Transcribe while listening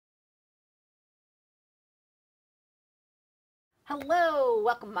Hello,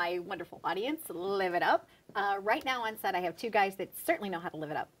 welcome my wonderful audience. Live it up. Right now on set, I have two guys that certainly know how to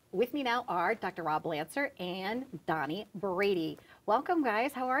live it up. With me now are Dr. Rob Lancer and Donnie Brady. Welcome,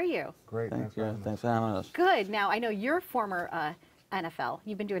 guys. How are you? Great. Thanks for having us. Good. Now, I know you're former NFL.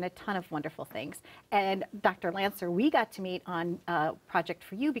 You've been doing a ton of wonderful things. And Dr. Lancer, we got to meet on a project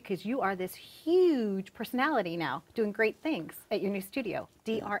for you because you are this huge personality now, doing great things at your new studio.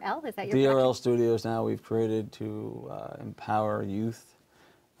 DRL, is that your DRL project? Studios now we've created to empower youth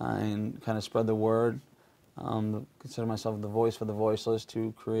and kind of spread the word. Consider myself the voice for the voiceless,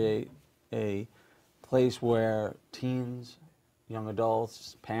 to create a place where teens, young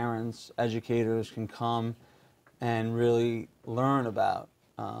adults, parents, educators can come and really learn about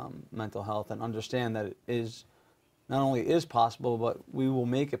mental health and understand that it is not only is possible, but we will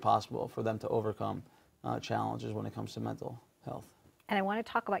make it possible for them to overcome challenges when it comes to mental health. And I want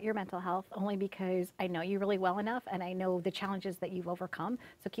to talk about your mental health only because I know you really well enough and I know the challenges that you've overcome.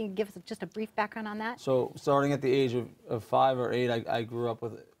 So can you give us just a brief background on that? So starting at the age of 5 or 8, I grew up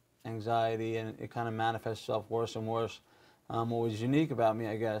with anxiety, and it kind of manifests itself worse and worse. What was unique about me,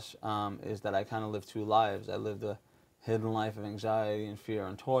 I guess, is that I kind of lived two lives. I lived a hidden life of anxiety and fear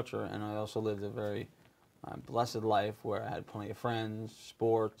and torture, and I also lived a very blessed life where I had plenty of friends,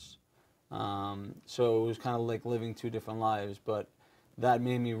 sports. So it was kind of like living two different lives, but that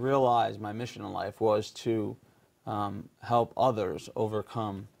made me realize my mission in life was to help others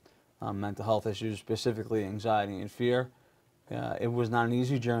overcome mental health issues, specifically anxiety and fear. It was not an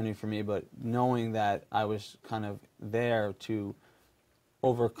easy journey for me, but knowing that I was kind of there to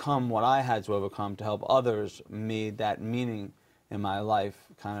overcome what I had to overcome to help others made that meaning in my life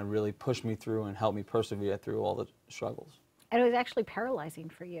kind of really push me through and help me persevere through all the struggles. And it was actually paralyzing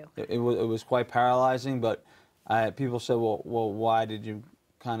for you. It was quite paralyzing, but people said, well, why did you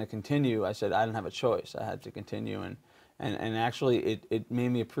kind of continue? I said, I didn't have a choice. I had to continue, and actually it made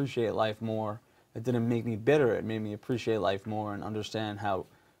me appreciate life more. It didn't make me bitter. It made me appreciate life more and understand how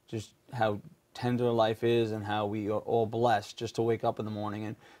tender life is and how we are all blessed just to wake up in the morning.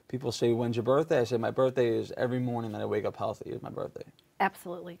 And people say, when's your birthday? I say, my birthday is every morning that I wake up healthy is my birthday.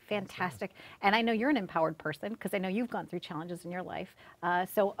 Absolutely. Fantastic. And I know you're an empowered person because I know you've gone through challenges in your life.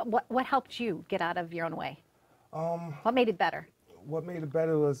 So what helped you get out of your own way? What made it better? What made it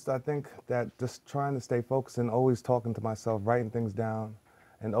better was, I think, that just trying to stay focused and always talking to myself, writing things down,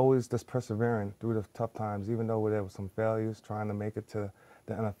 and always just persevering through the tough times, even though there were some failures, trying to make it to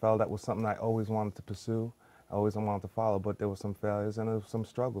the NFL. That was something I always wanted to pursue, I always wanted to follow, but there were some failures and there were some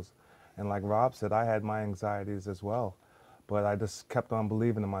struggles. And like Rob said, I had my anxieties as well, but I just kept on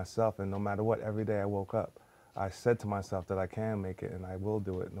believing in myself, and no matter what, every day I woke up, I said to myself that I can make it and I will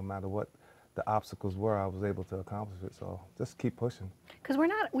do it. No matter what the obstacles were, I was able to accomplish it. So just keep pushing. Because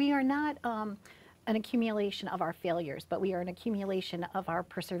we are not an accumulation of our failures, but we are an accumulation of our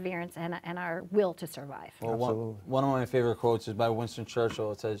perseverance and our will to survive. Well, one of my favorite quotes is by Winston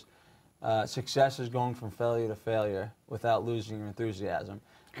Churchill. It says, success is going from failure to failure without losing your enthusiasm.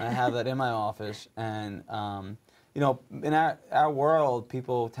 And I have that in my office. And, you know, in our world,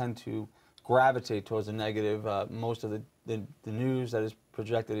 people tend to gravitate towards the negative. Most of the news that is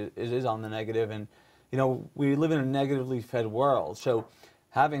projected is on the negative. And, you know, we live in a negatively fed world. So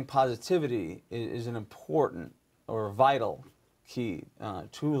having positivity is an important or vital key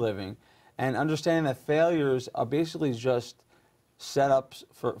to living, and understanding that failures are basically just setups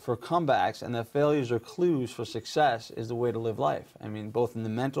for comebacks, and that failures are clues for success is the way to live life. I mean, both in the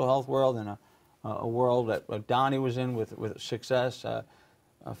mental health world and a world that Donnie was in with success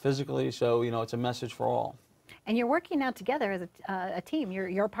physically. So, you know, it's a message for all. And you're working now together as a team.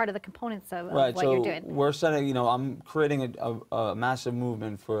 You're part of the components of Right, what so you're doing. we're setting, you know, I'm creating a massive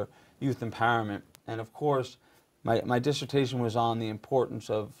movement for youth empowerment. And of course, my dissertation was on the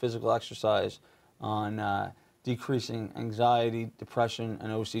importance of physical exercise, on decreasing anxiety, depression,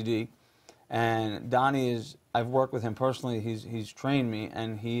 and OCD. And Donnie I've worked with him personally. He's trained me,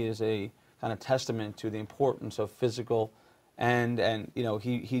 and he is a kind of testament to the importance of physical. And you know,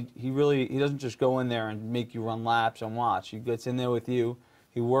 he doesn't just go in there and make you run laps and watch. He gets in there with you,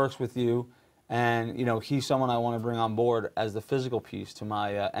 he works with you, and you know, he's someone I want to bring on board as the physical piece to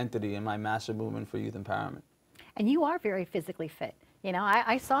my entity and my massive movement for youth empowerment. And you are very physically fit. You know,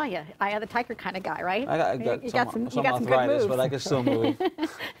 I saw you. I am the tiger kind of guy, right? I got some arthritis, but I can still move.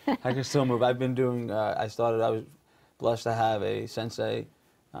 I can still move. I've been doing. I was blessed to have a sensei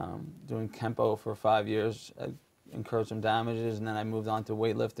doing Kempo for 5 years. Incurred some damages, and then I moved on to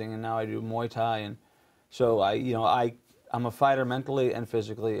weightlifting, and now I do Muay Thai. And so I'm a fighter mentally and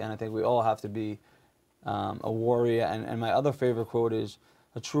physically, and I think we all have to be a warrior. And my other favorite quote is,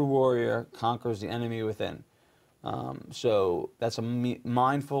 a true warrior conquers the enemy within. So that's a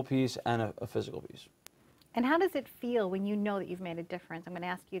mindful piece and a physical piece. And how does it feel when you know that you've made a difference? I'm going to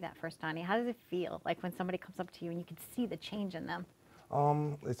ask you that first, Donnie. How does it feel like when somebody comes up to you and you can see the change in them?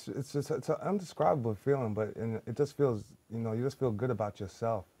 It's an indescribable feeling, but it just feels, you just feel good about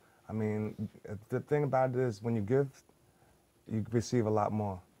yourself. I mean, the thing about it is when you give, you receive a lot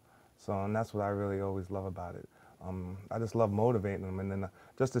more. So, and that's what I really always love about it. I just love motivating them, and then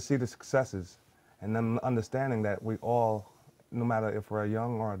just to see the successes, and then understanding that we all, no matter if we're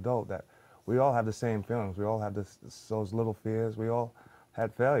young or adult, that we all have the same feelings. We all have those little fears. We all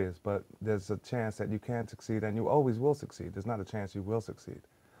had failures, but there's a chance that you can succeed, and you always will succeed. There's not a chance you will succeed.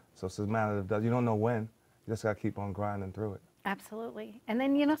 So it's a matter of, you don't know when. You just got to keep on grinding through it. Absolutely. And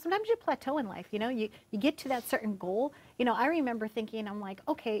then, sometimes you plateau in life, you get to that certain goal. I remember thinking, I'm like,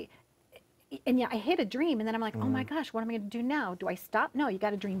 okay, and yeah, I hit a dream, and then I'm like, oh my gosh, what am I going to do now? Do I stop? No, you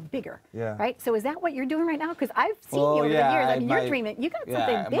got to dream bigger. Yeah. Right? So is that what you're doing right now? Because I've seen you over the years. I mean, you're dreaming. You got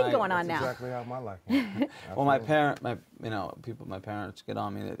something big going on now. That's exactly how my life went. Well, my parents get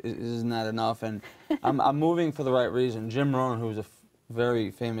on me. Isn't that enough? And I'm moving for the right reason. Jim Rohn, who's a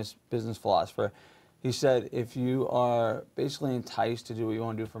very famous business philosopher, he said, if you are basically enticed to do what you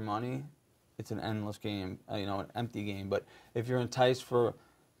want to do for money, it's an endless game, an empty game. But if you're enticed for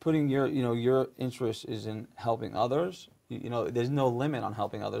putting your interest is in helping others, there's no limit on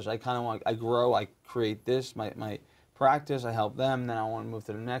helping others. I kind of I grow, I create this, my practice, I help them, then I want to move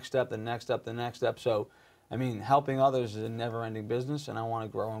to the next step, the next step, the next step. So, I mean, helping others is a never-ending business, and I want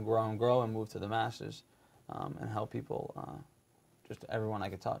to grow and grow and grow and move to the masses and help people, just everyone I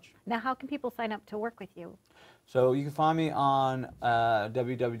could touch. Now, how can people sign up to work with you? So you can find me on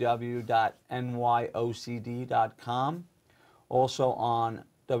www.nyocd.com, also on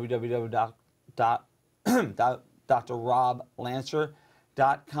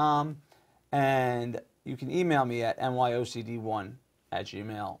www.drroblancer.com, and you can email me at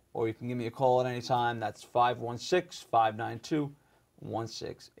nyocd1@gmail, or you can give me a call at any time. That's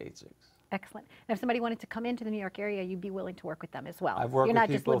 516-592-1686. Excellent. And if somebody wanted to come into the New York area, you'd be willing to work with them as well. I've worked You're with not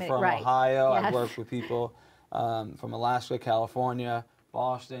just people limited, from right. Ohio. Yes. I've worked with people from Alaska, California,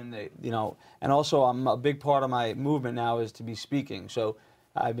 Boston. And also a big part of my movement now is to be speaking. So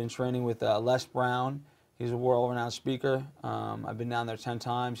I've been training with Les Brown. He's a world-renowned speaker. I've been down there 10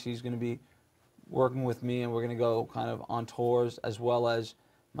 times. He's going to be working with me, and we're going to go kind of on tours, as well as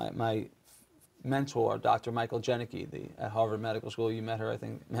my mentor, Dr. Michael Janicki, at Harvard Medical School. You met her, I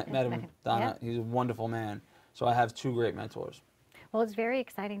think. Met him, Donna. Yeah. He's a wonderful man. So I have two great mentors. Well, it's very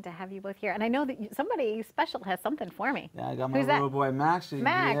exciting to have you both here. And I know that somebody special has something for me. Yeah, I got my Who's little that? boy Max.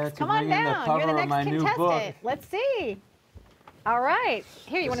 Max, come on down. You're the next contestant. Let's see. All right.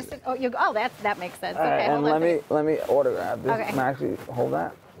 Here, you want to sit? Oh, that makes sense. Okay, and let me autograph this. Okay. Max, hold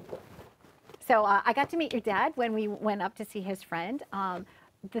that. So I got to meet your dad when we went up to see his friend.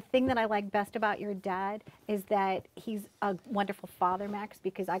 The thing that I like best about your dad is that he's a wonderful father, Max,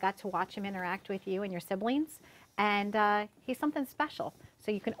 because I got to watch him interact with you and your siblings, and he's something special.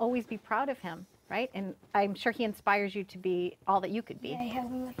 So you can always be proud of him, right? And I'm sure he inspires you to be all that you could be. Yeah, he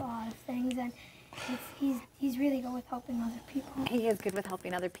helped me with a lot of things, and he's really good with helping other people. He is good with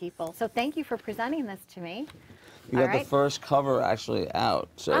helping other people. So thank you for presenting this to me. You got the first cover actually out,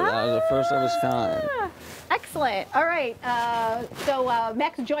 so that was the first of its kind. Excellent. All right. So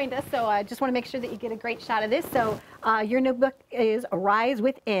Max joined us, so I just want to make sure that you get a great shot of this. So your new book is Rise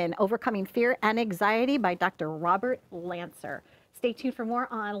Within, Overcoming Fear and Anxiety by Dr. Robert Lancer. Stay tuned for more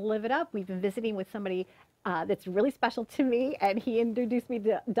on Live It Up. We've been visiting with somebody that's really special to me, and he introduced me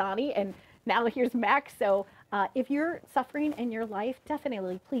to Donnie, and now here's Max. So if you're suffering in your life,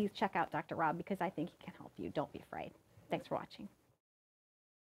 definitely please check out Dr. Rob, because I think he can help you. Don't be afraid. Thanks for watching.